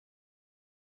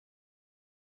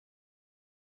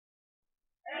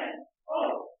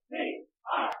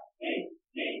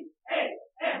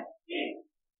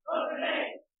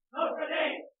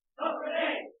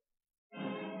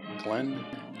Glen,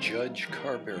 Judge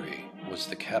Carberry was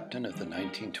the captain of the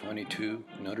 1922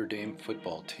 Notre Dame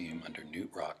football team under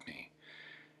Knute Rockne.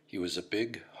 He was a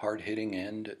big, hard-hitting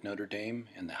end at Notre Dame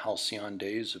in the halcyon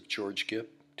days of George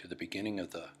Gipp to the beginning of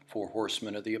the Four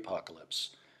Horsemen of the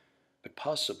Apocalypse. But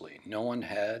possibly no one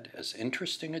had as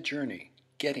interesting a journey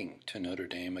getting to Notre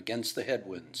Dame against the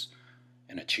headwinds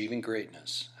and achieving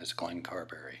greatness as Glen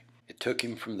Carberry. It took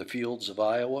him from the fields of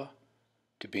Iowa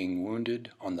to being wounded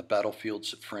on the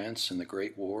battlefields of France in the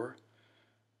Great War,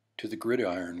 to the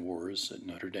gridiron wars at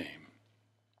Notre Dame.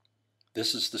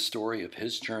 This is the story of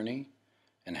his journey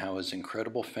and how his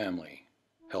incredible family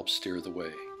helped steer the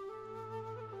way.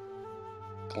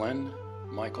 Glen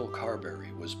Michael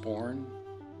Carberry was born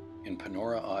in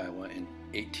Panora, Iowa in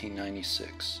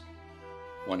 1896,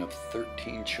 one of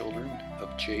 13 children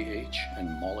of J.H.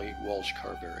 and Molly Walsh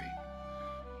Carberry.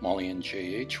 Molly and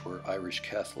J.H. were Irish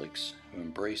Catholics who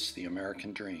embraced the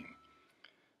American dream.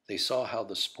 They saw how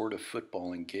the sport of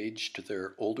football engaged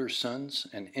their older sons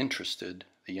and interested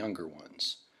the younger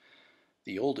ones.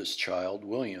 The oldest child,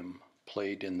 William,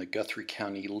 played in the Guthrie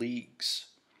County leagues,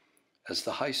 as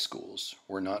the high schools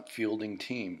were not fielding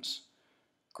teams.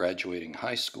 Graduating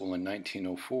high school in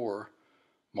 1904,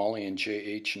 Molly and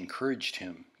J.H. encouraged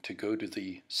him to go to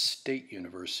the State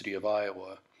University of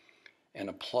Iowa and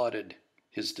applauded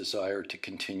his desire to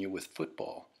continue with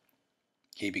football.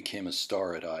 He became a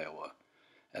star at Iowa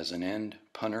as an end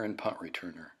punter and punt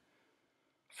returner.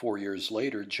 4 years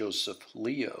later, Joseph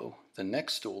Leo, the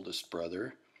next oldest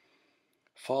brother,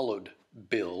 followed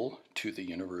Bill to the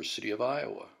University of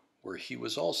Iowa, where he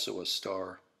was also a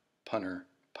star punter,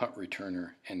 punt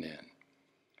returner, and end.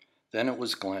 Then it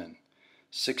was Glen,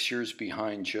 6 years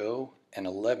behind Joe and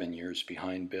 11 years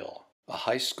behind Bill. A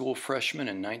high school freshman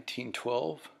in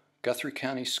 1912, Guthrie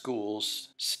County schools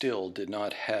still did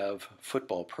not have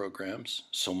football programs,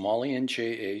 so Molly and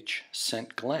J.H.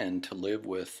 sent Glen to live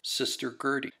with Sister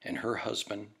Gertie and her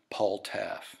husband, Paul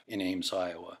Taff, in Ames,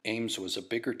 Iowa. Ames was a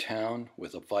bigger town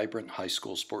with a vibrant high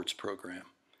school sports program.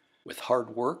 With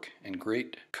hard work and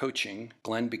great coaching,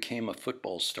 Glen became a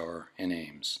football star in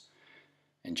Ames.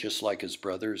 And just like his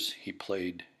brothers, he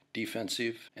played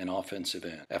defensive and offensive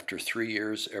end. After 3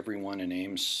 years, everyone in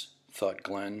Ames thought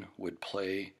Glen would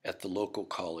play at the local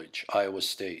college, Iowa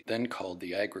State, then called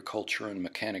the Agriculture and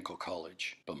Mechanical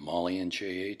College. But Molly and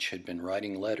J.H. had been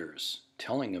writing letters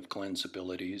telling of Glen's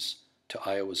abilities to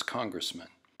Iowa's congressmen,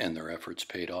 and their efforts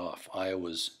paid off.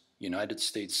 Iowa's United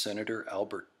States Senator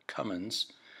Albert Cummins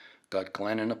got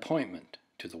Glen an appointment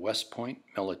to the West Point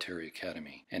Military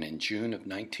Academy, and in June of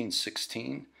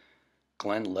 1916,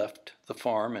 Glen left the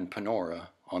farm in Panora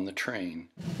on the train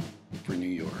for New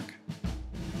York.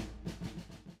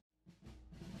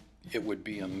 It would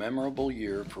be a memorable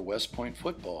year for West Point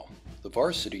football. The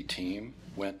varsity team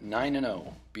went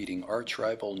 9-0, beating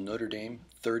arch-rival Notre Dame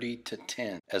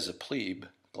 30-10. As a plebe,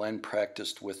 Glen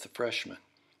practiced with the freshmen,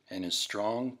 and his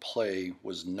strong play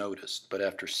was noticed. But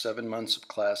after 7 months of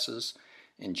classes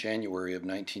in January of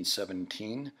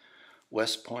 1917,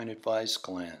 West Point advised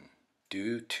Glen,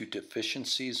 due to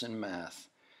deficiencies in math,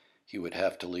 he would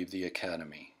have to leave the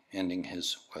academy, ending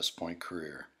his West Point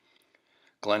career.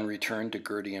 Glen returned to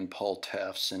Gertie and Paul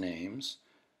Taft's in Ames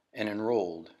and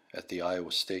enrolled at the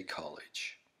Iowa State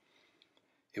College.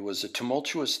 It was a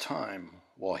tumultuous time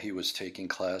while he was taking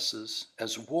classes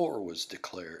as war was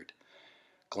declared.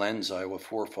 Glen's Iowa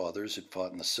forefathers had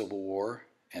fought in the Civil War,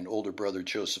 and older brother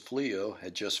Joseph Leo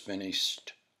had just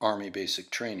finished Army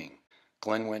basic training.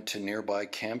 Glen went to nearby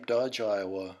Camp Dodge,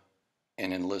 Iowa,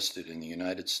 and enlisted in the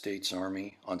United States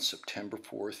Army on September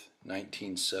 4th,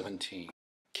 1917.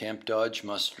 Camp Dodge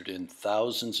mustered in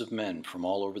thousands of men from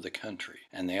all over the country,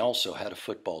 and they also had a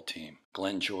football team.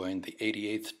 Glen joined the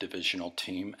 88th Divisional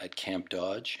team at Camp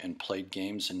Dodge and played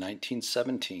games in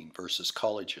 1917 versus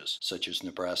colleges such as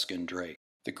Nebraska and Drake.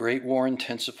 The Great War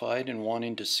intensified, and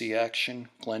wanting to see action,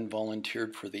 Glen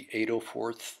volunteered for the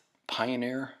 804th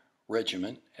Pioneer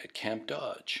Regiment at Camp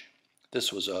Dodge.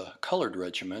 This was a colored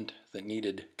regiment that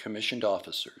needed commissioned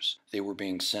officers. They were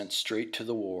being sent straight to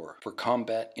the war for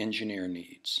combat engineer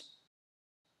needs.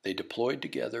 They deployed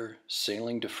together,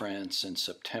 sailing to France in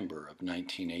September of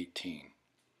 1918.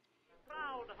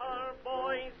 Crowd her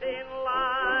boys in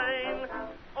line,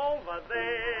 over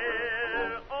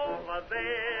there,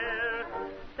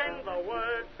 send the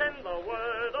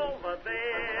word over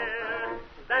there,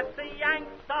 that the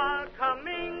Yanks are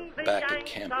coming. Back at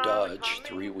Camp Dodge,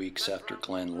 3 weeks after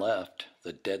Glen left,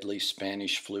 the deadly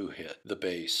Spanish flu hit the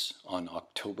base on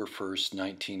October 1st,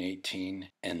 1918,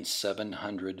 and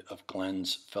 700 of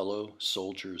Glen's fellow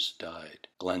soldiers died.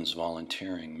 Glen's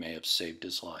volunteering may have saved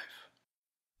his life.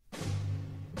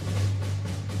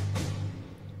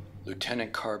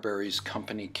 Lieutenant Carberry's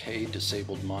Company K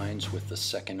disabled mines with the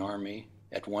 2nd Army.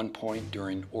 At one point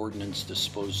during ordnance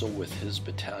disposal with his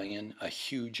battalion, a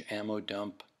huge ammo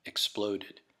dump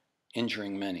exploded,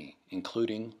 injuring many,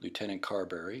 including Lieutenant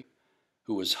Carberry,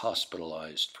 who was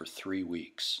hospitalized for 3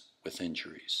 weeks with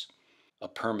injuries. A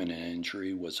permanent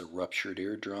injury was a ruptured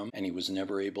eardrum, and he was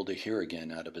never able to hear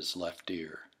again out of his left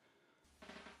ear.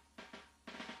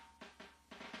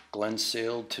 Glen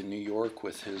sailed to New York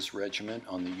with his regiment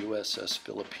on the USS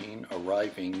Philippine,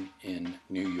 arriving in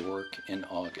New York in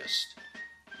August.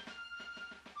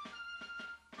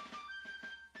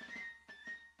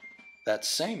 That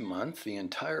same month, the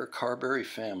entire Carberry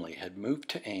family had moved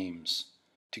to Ames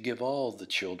to give all the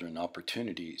children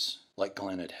opportunities like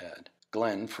Glen had had.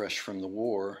 Glen, fresh from the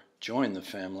war, joined the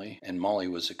family, and Molly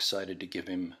was excited to give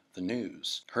him the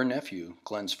news. Her nephew,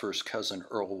 Glen's first cousin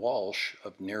Earl Walsh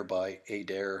of nearby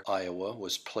Adair, Iowa,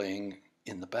 was playing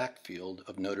in the backfield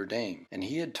of Notre Dame, and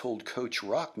he had told Coach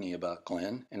Rockne about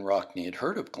Glen, and Rockne had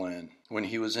heard of Glen when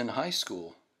he was in high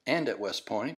school and at West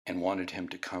Point, and wanted him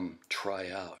to come try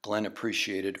out. Glen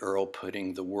appreciated Earl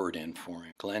putting the word in for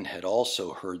him. Glen had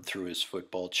also heard through his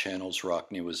football channels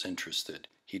Rockne was interested.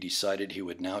 He decided he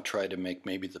would now try to make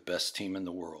maybe the best team in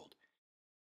the world.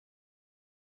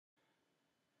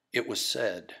 It was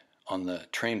said on the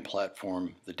train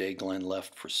platform the day Glen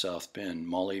left for South Bend,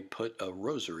 Molly put a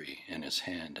rosary in his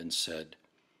hand and said,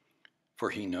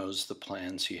 "For he knows the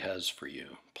plans he has for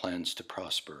you, plans to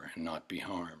prosper and not be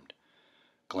harmed."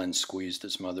 Glen squeezed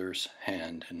his mother's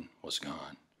hand and was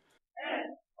gone.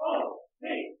 N-O-T-R-E-G-A-M-E,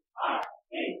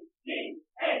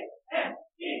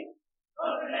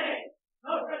 Notre Dame,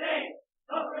 Notre Dame,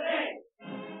 Notre Dame.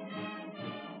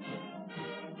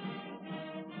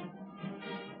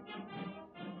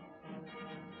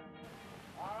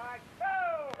 All right, go!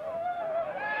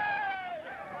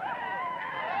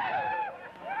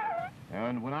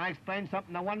 And when I explain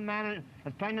something to one man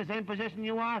that's playing the same position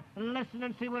you are, listen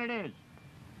and see what it is.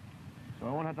 So I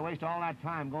won't have to waste all that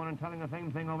time going and telling the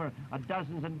same thing over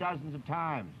dozens and dozens of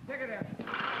times. Take it in.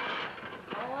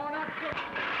 Oh, that's good.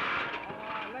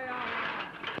 Oh, lay on.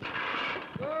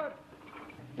 Good.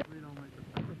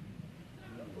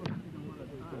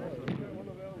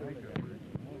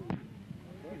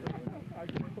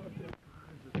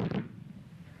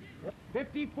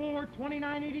 $54,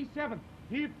 $29.87.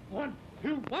 Heap 1,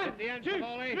 2, 1. Hit the end,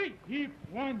 Savoli. 3. Heap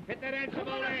 1. Hit that end,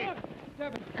 Savoli.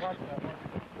 7.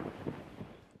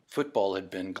 Football had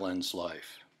been Glen's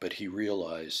life, but he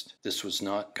realized this was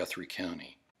not Guthrie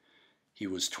County. He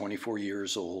was 24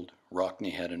 years old.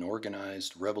 Rockne had an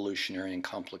organized, revolutionary, and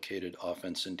complicated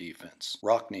offense and defense.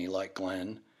 Rockne, like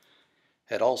Glen,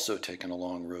 had also taken a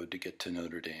long road to get to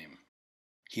Notre Dame.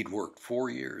 He'd worked 4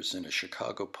 years in a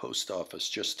Chicago post office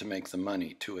just to make the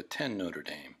money to attend Notre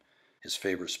Dame. His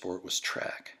favorite sport was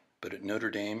track, but at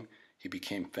Notre Dame, he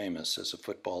became famous as a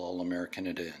football All-American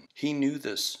at N. He knew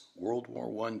this World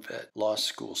War I vet law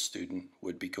school student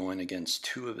would be going against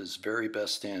 2 of his very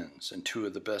best ends and 2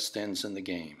 of the best ends in the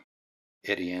game,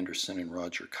 Eddie Anderson and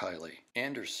Roger Kiley.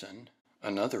 Anderson,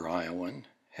 another Iowan,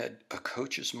 had a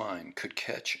coach's mind, could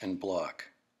catch and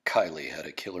block. Kiley had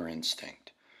a killer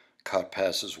instinct, caught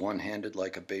passes one-handed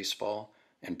like a baseball,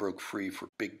 and broke free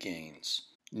for big gains.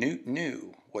 Knute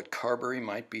knew what Carberry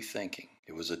might be thinking.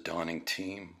 It was a daunting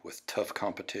team with tough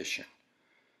competition,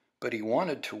 but he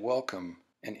wanted to welcome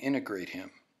and integrate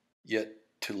him, yet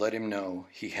to let him know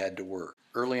he had to work.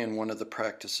 Early in one of the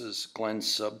practices, Glen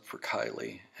subbed for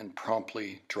Kiley and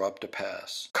promptly dropped a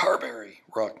pass. "Carberry!"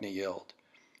 Rockne yelled.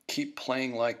 "Keep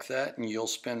playing like that and you'll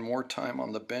spend more time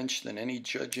on the bench than any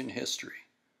judge in history."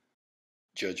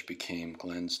 Judge became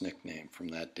Glen's nickname from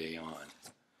that day on.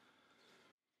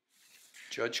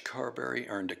 Judge Carberry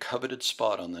earned a coveted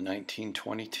spot on the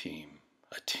 1920 team,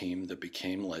 a team that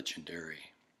became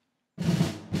legendary.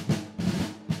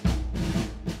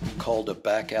 Called a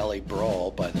back alley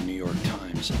brawl by the New York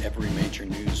Times, every major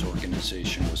news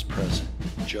organization was present.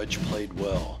 Judge played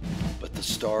well, but the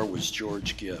star was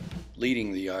George Gipp,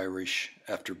 leading the Irish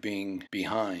after being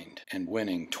behind and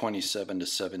winning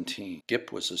 27-17.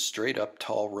 Gipp was a straight-up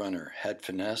tall runner, had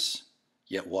finesse,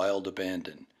 yet wild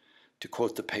abandon. To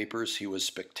quote the papers, he was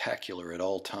spectacular at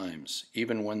all times,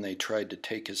 even when they tried to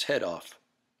take his head off,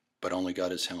 but only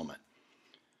got his helmet.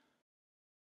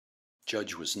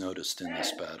 Judge was noticed in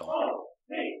this battle.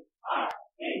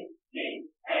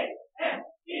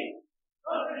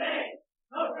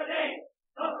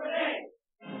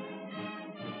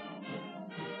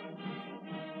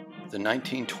 The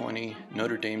 1920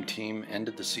 Notre Dame team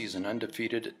ended the season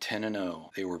undefeated at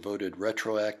 10-0. They were voted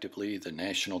retroactively the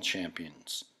national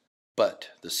champions. But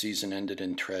the season ended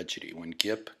in tragedy when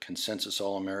Gipp, consensus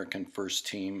All-American first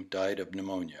team, died of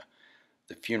pneumonia.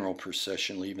 The funeral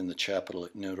procession leaving the chapel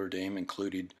at Notre Dame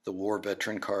included the war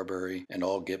veteran Carberry and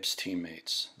all Gipp's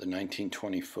teammates. The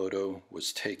 1920 photo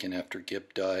was taken after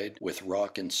Gipp died, with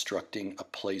Rock instructing a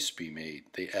place be made.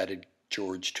 They added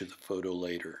George to the photo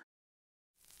later.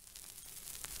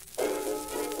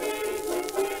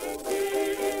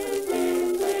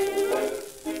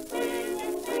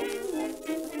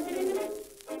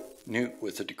 Knute,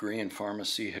 with a degree in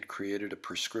pharmacy, had created a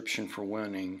prescription for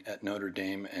winning at Notre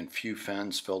Dame, and few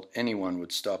fans felt anyone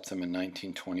would stop them in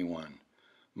 1921.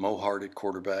 Mohardt at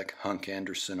quarterback, Hunk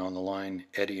Anderson on the line,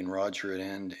 Eddie and Roger at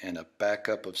end, and a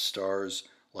backup of stars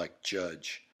like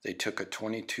Judge. They took a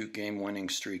 22-game winning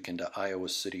streak into Iowa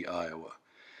City, Iowa.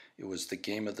 It was the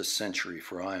game of the century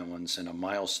for Iowans and a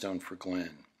milestone for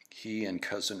Glen. He and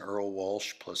cousin Earl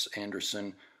Walsh plus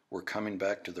Anderson were coming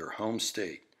back to their home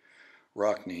state.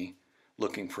 Rockne,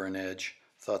 looking for an edge,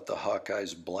 thought the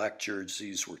Hawkeyes' black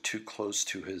jerseys were too close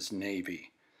to his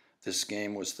navy. This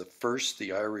game was the first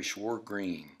the Irish wore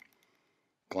green.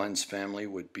 Glen's family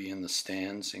would be in the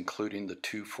stands, including the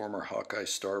two former Hawkeye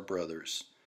star brothers.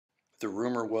 The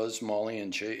rumor was Molly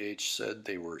and J.H. said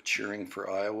they were cheering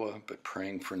for Iowa but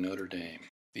praying for Notre Dame.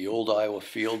 The old Iowa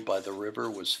field by the river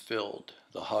was filled.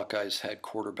 The Hawkeyes had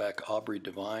quarterback Aubrey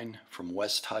Devine from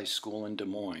West High School in Des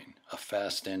Moines, a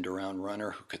fast end-around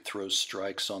runner who could throw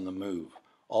strikes on the move.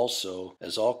 Also,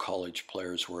 as all college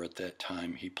players were at that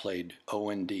time, he played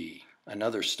O&D.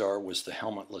 Another star was the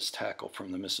helmetless tackle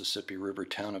from the Mississippi River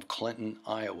town of Clinton,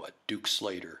 Iowa, Duke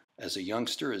Slater. As a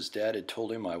youngster, his dad had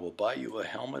told him, "I will buy you a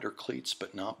helmet or cleats,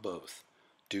 but not both."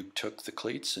 Duke took the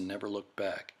cleats and never looked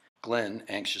back. Glen,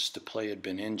 anxious to play, had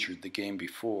been injured the game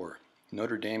before.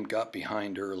 Notre Dame got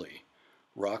behind early.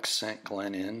 Rock sent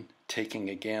Glen in, taking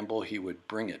a gamble he would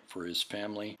bring it for his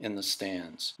family in the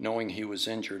stands. Knowing he was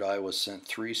injured, Iowa sent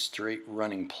 3 straight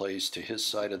running plays to his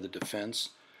side of the defense,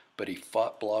 but he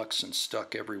fought blocks and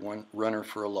stuck every runner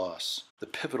for a loss. The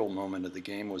pivotal moment of the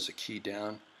game was a key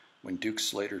down when Duke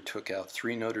Slater took out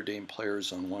 3 Notre Dame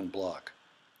players on one block,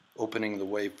 opening the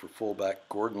way for fullback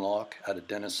Gordon Locke out of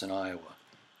Denison, Iowa.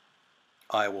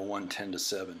 Iowa won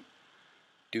 10-7.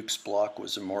 Duke's block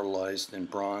was immortalized in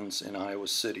bronze in Iowa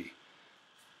City.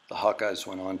 The Hawkeyes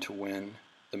went on to win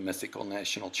the mythical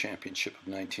national championship of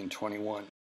 1921.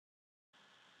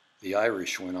 The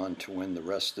Irish went on to win the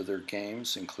rest of their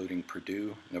games, including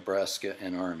Purdue, Nebraska,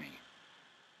 and Army.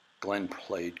 Glen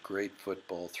played great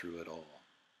football through it all.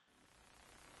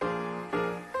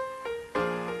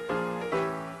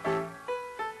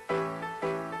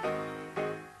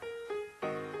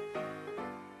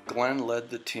 Glen led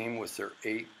the team with their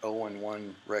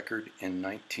 8-0-1 record in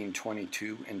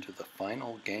 1922 into the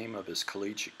final game of his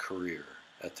collegiate career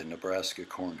at the Nebraska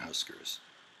Cornhuskers.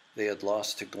 They had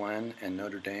lost to Glen and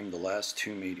Notre Dame the last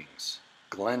 2 meetings.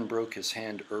 Glen broke his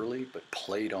hand early but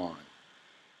played on.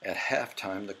 At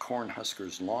halftime, the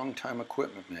Cornhuskers' longtime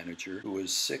equipment manager, who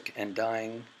was sick and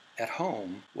dying at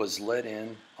home, was led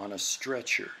in on a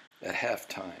stretcher at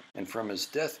halftime, and from his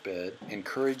deathbed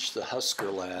encouraged the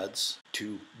Husker lads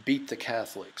to beat the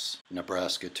Catholics.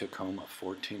 Nebraska took home a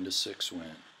 14-6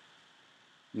 win.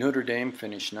 Notre Dame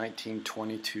finished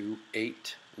 1922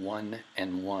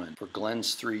 8-1-1. For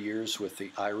Glen's 3 years with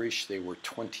the Irish, they were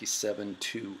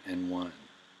 27-2-1.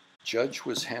 Judge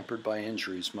was hampered by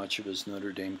injuries much of his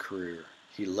Notre Dame career.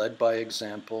 He led by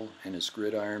example, and his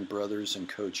gridiron brothers and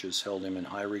coaches held him in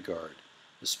high regard,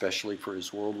 especially for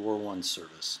his World War I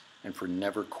service and for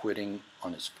never quitting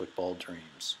on his football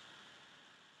dreams.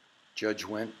 Judge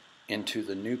went into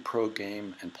the new pro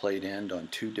game and played end on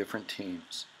 2 different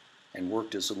teams and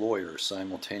worked as a lawyer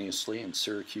simultaneously in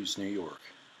Syracuse, New York.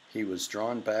 He was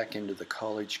drawn back into the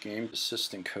college game,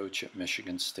 assistant coach at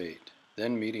Michigan State.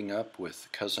 Then meeting up with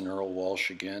cousin Earl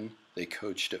Walsh again, they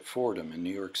coached at Fordham in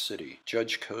New York City.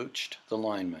 Judge coached the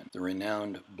linemen, the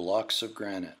renowned Blocks of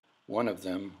Granite. One of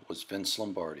them was Vince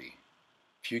Lombardi,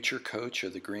 future coach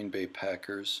of the Green Bay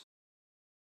Packers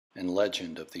and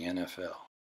legend of the NFL.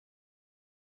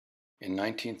 In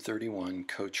 1931,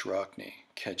 Coach Rockne,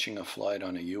 catching a flight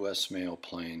on a U.S. mail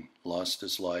plane, lost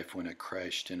his life when it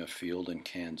crashed in a field in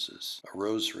Kansas. A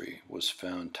rosary was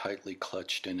found tightly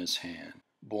clutched in his hand.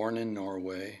 Born in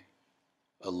Norway,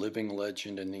 a living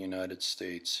legend in the United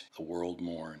States, the world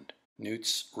mourned.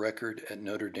 Knute's record at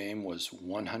Notre Dame was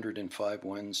 105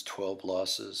 wins, 12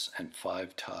 losses, and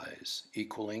 5 ties,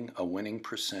 equaling a winning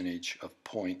percentage of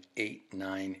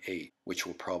 .898, which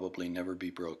will probably never be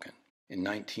broken. In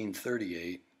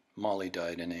 1938, Molly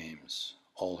died in Ames.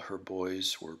 All her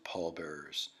boys were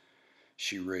pallbearers.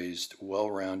 She raised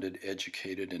well-rounded,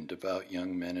 educated, and devout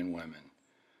young men and women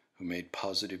who made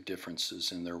positive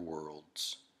differences in their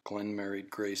worlds. Glen married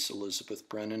Grace Elizabeth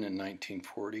Brennan in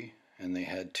 1940, and they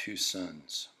had 2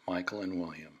 sons, Michael and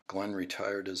William. Glen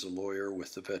retired as a lawyer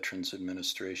with the Veterans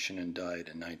Administration and died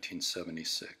in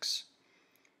 1976.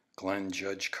 Glen,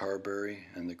 Judge Carberry,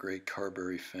 and the great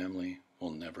Carberry family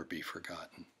will never be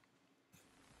forgotten.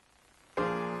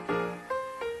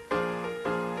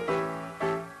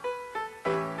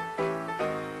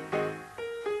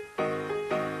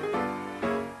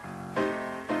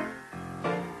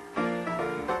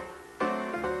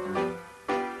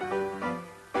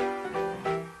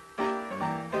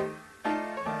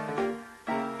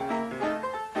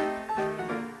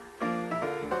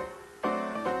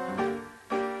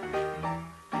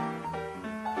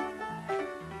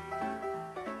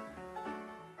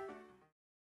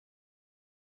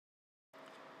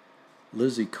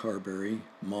 Lizzie Carberry,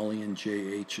 Molly and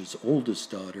J.H.'s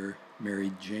oldest daughter,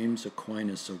 married James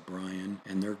Aquinas O'Brien,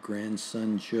 and their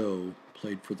grandson Joe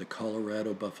played for the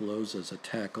Colorado Buffaloes as a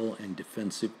tackle and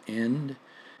defensive end,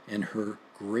 and her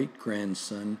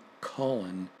great-grandson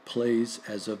Colin plays,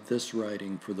 as of this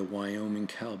writing, for the Wyoming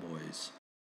Cowboys.